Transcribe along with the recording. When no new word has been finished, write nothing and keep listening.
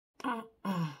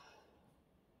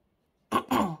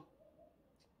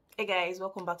Hey guys,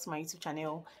 welcome back to my YouTube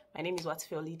channel. My name is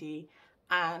Watife,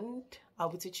 and I'll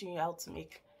be teaching you how to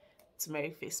make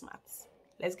turmeric face masks.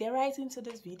 Let's get right into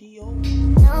this video.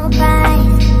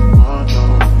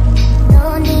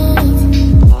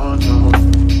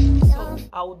 So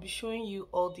I will be showing you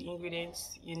all the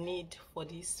ingredients you need for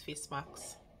these face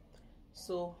masks.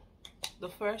 So the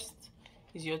first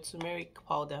is your turmeric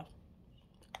powder.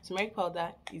 Turmeric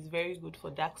powder is very good for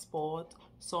dark spots,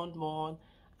 sunburn,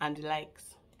 and the likes.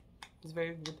 It's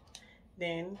very good.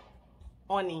 Then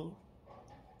honey.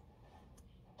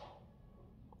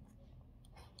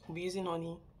 We'll be using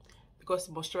honey because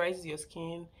it moisturizes your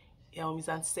skin, it's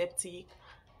antiseptic,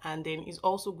 and then it's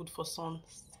also good for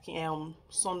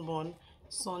sunburn,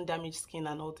 sun damaged skin,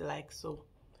 and all the like. So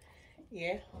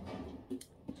yeah.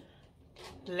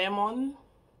 Lemon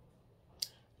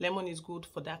is good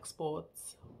for dark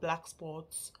spots, black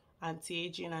spots,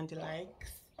 anti-aging, and the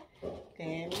likes.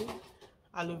 Then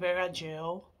aloe vera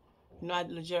gel. You know,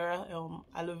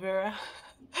 aloe vera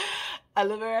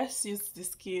aloe vera suits the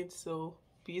skin, so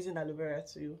be using aloe vera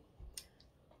too.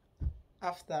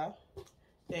 After,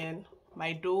 then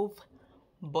my Dove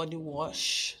body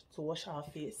wash to wash our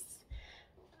face.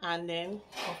 And then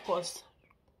of course,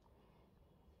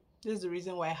 this is the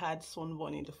reason why I had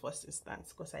sunburn in the first instance,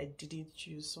 because I didn't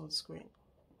use sunscreen.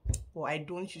 Well, I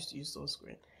don't used to use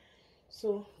sunscreen.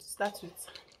 So to start with,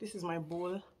 this is my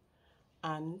bowl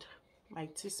and my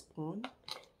teaspoon.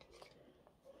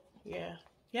 Yeah,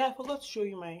 I forgot to show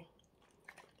you my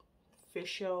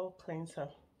facial cleanser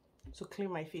to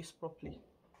clean my face properly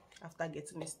after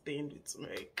getting it stained with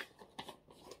turmeric.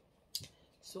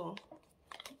 So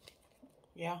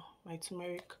yeah, my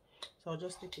turmeric. So I'll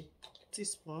just take a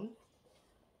teaspoon.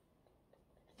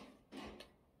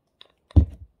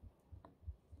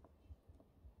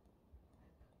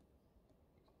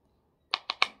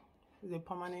 It's a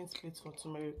permanent place for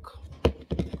turmeric.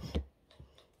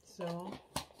 So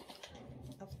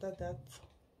after that,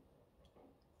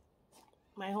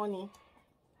 my honey.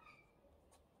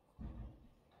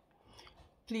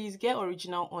 Please get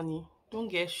original honey. Don't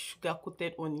get sugar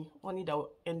coated honey that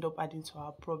will end up adding to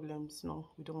our problems. No,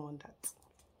 we don't want that.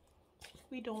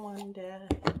 We don't want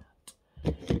that.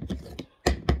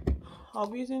 I'll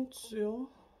be using 2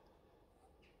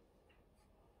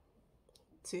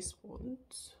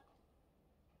 teaspoons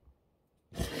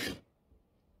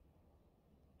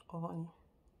of honey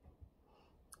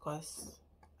because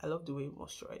I love the way it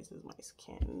moisturizes my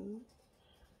skin.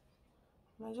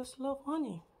 And I just love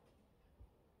honey.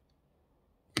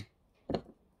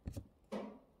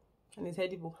 And it's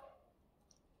edible.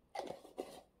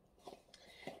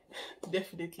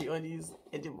 Definitely honey is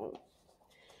edible.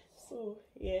 So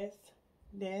yes,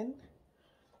 then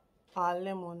our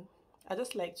lemon. I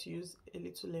just like to use a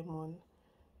little lemon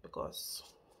because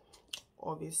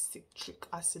of its citric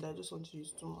acid. I just want to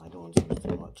use too much. I don't want to use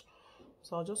too much.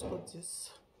 So I'll just cut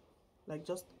this like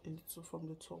just a little from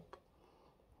the top.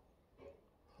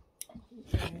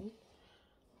 Then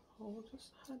I'll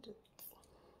just add it.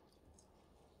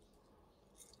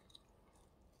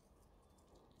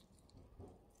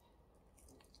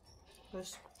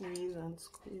 Just squeeze and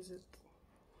squeeze it.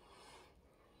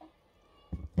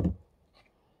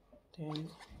 Then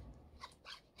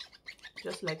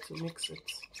just like to mix it.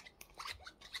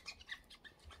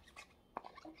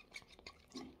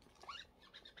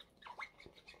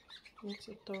 Mix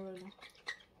it thoroughly.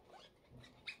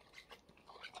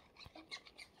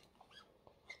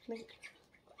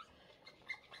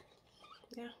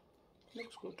 Yeah,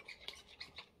 looks good.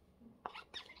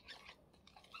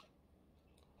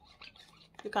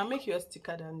 You can make yours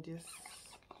thicker than this,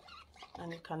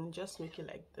 and you can just make it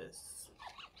like this.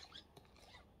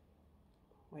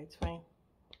 Well, it's fine.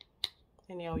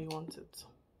 Anyhow you want it.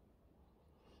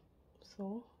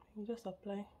 So you just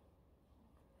apply.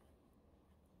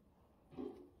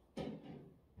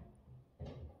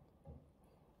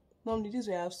 Normally this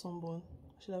way I have sunburn.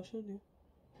 I should have showed you. You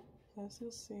can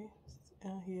still see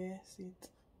here, see it.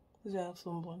 This way I have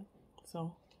sunburn.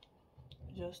 So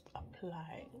just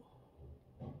apply.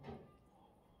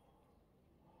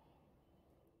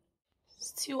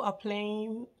 Still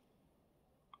applying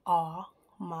our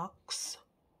marks.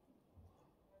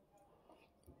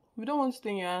 If you don't want to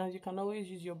stain your hands, you can always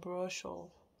use your brush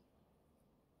or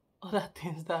other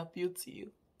things that appeal to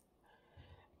you.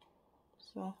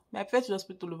 So I prefer to just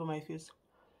put it all over my face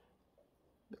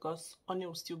because honey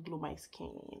will still glow my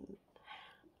skin.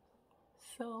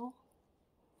 So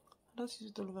I just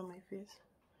use it all over my face.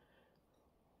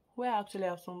 Where I actually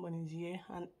have sunburn is here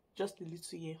and just a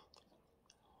little here.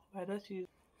 I don't use.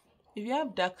 If you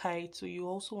have dark eye, so you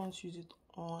also want to use it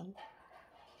on.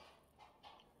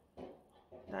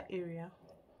 that area.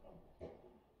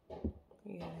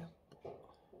 Yeah.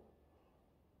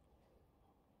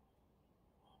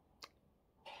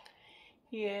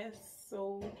 Yes,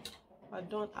 so we're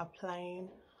done applying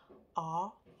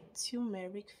our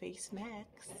turmeric face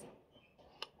mask.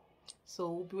 So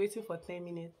we'll be waiting for 10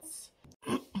 minutes.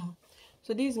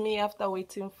 So this is me after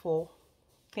waiting for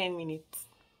 10 minutes.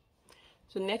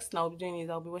 So next I'll be doing is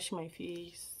I'll be washing my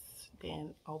face,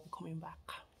 then I'll be coming back.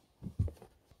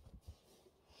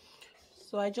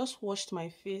 So I just washed my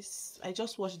face. I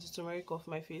just washed the turmeric off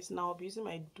my face. Now I'll be using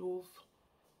my Dove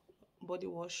body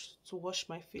wash to wash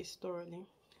my face thoroughly.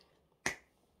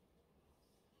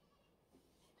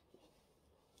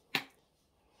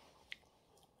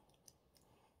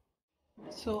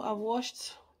 So I've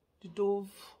washed the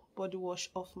Dove body wash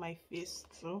off my face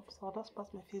too. So I'll just pass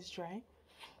my face dry.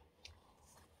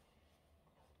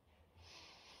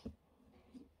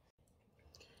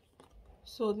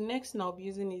 So the next thing I'll be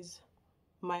using is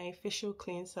my facial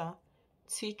cleanser,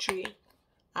 tea tree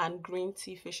and green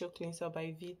tea facial cleanser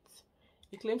by Vit.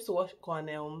 It claims to work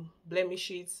on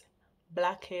blemishes,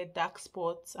 blackhead, dark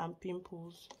spots and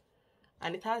pimples,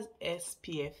 and it has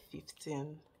SPF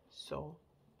 15, so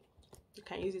you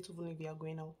can use it even if you are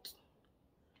going out.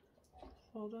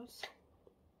 So that's,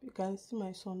 you can see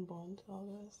my sunburn.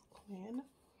 I'll just clean.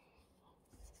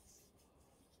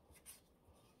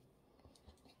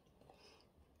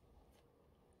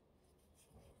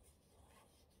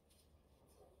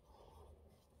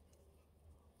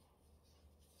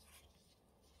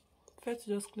 First,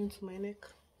 just clean to my neck.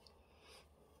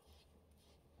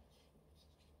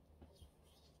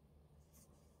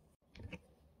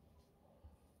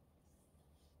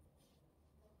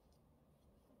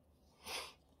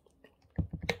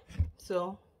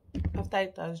 So after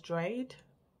it has dried,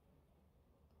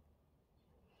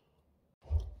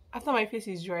 after my face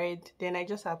is dried, then I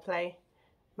just apply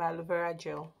my aloe vera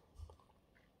gel.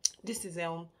 This is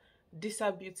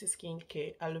Disa Beauty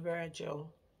Skincare aloe vera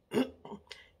gel.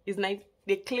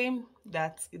 They claim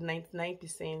that it's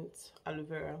 99% aloe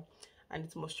vera, and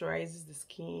it moisturizes the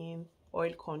skin,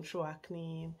 oil control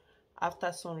acne,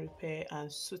 after sun repair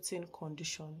and soothing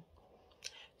condition.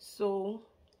 So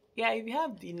yeah, if you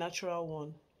have the natural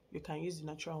one, you can use the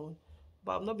natural one,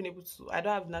 but I've not been able to. I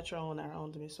don't have the natural one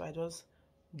around me, so I just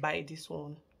buy this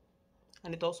one,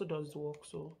 and it also does the work.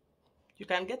 So you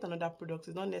can get another product.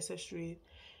 It's not necessary.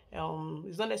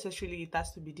 It's not necessarily it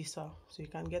has to be this, so you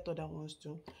can get other ones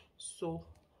too. So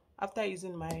after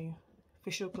using my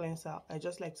facial cleanser, I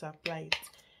just like to apply it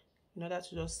in order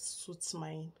to just suit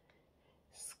my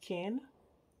skin.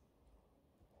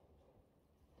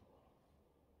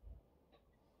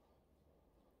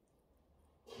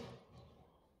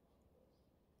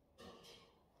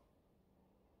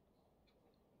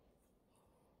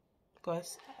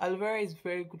 Because aloe vera is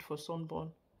very good for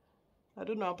sunburn. I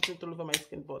don't know how to put it all over my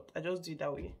skin, but I just do it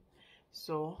that way.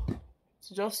 So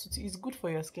it's good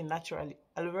for your skin naturally.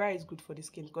 Aloe vera is good for the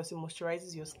skin because it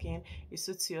moisturizes your skin, it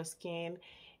suits your skin,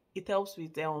 it helps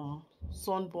with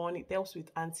sunburn, it helps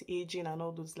with anti-aging and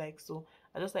all those like. So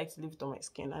I just like to leave it on my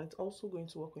skin, and it's also going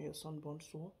to work on your sunburn.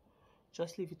 So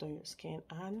just leave it on your skin.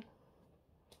 And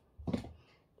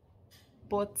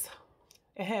but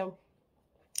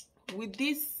with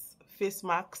this face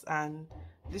masks and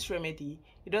this remedy,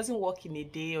 it doesn't work in a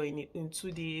day or in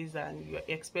 2 days and you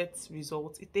expect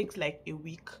results. It takes like a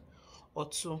week or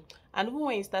two, and even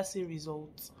when you start seeing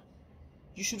results,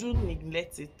 you shouldn't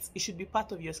neglect it. It should be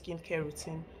part of your skincare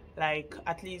routine, like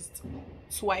at least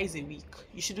twice a week.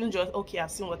 You shouldn't just, okay,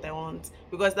 I've seen what I want,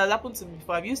 because that happened to me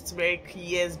before. I've used Tumeric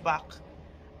years back,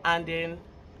 and then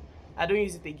I don't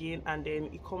use it again, and then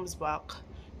it comes back.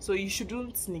 So you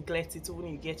shouldn't neglect it. When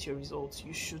you get your results,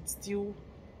 you should still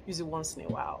use it once in a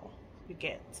while. You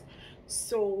get.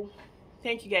 So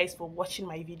thank you guys for watching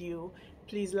my video.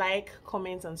 Please like,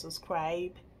 comment and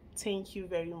subscribe. Thank you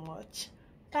very much.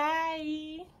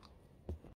 Bye.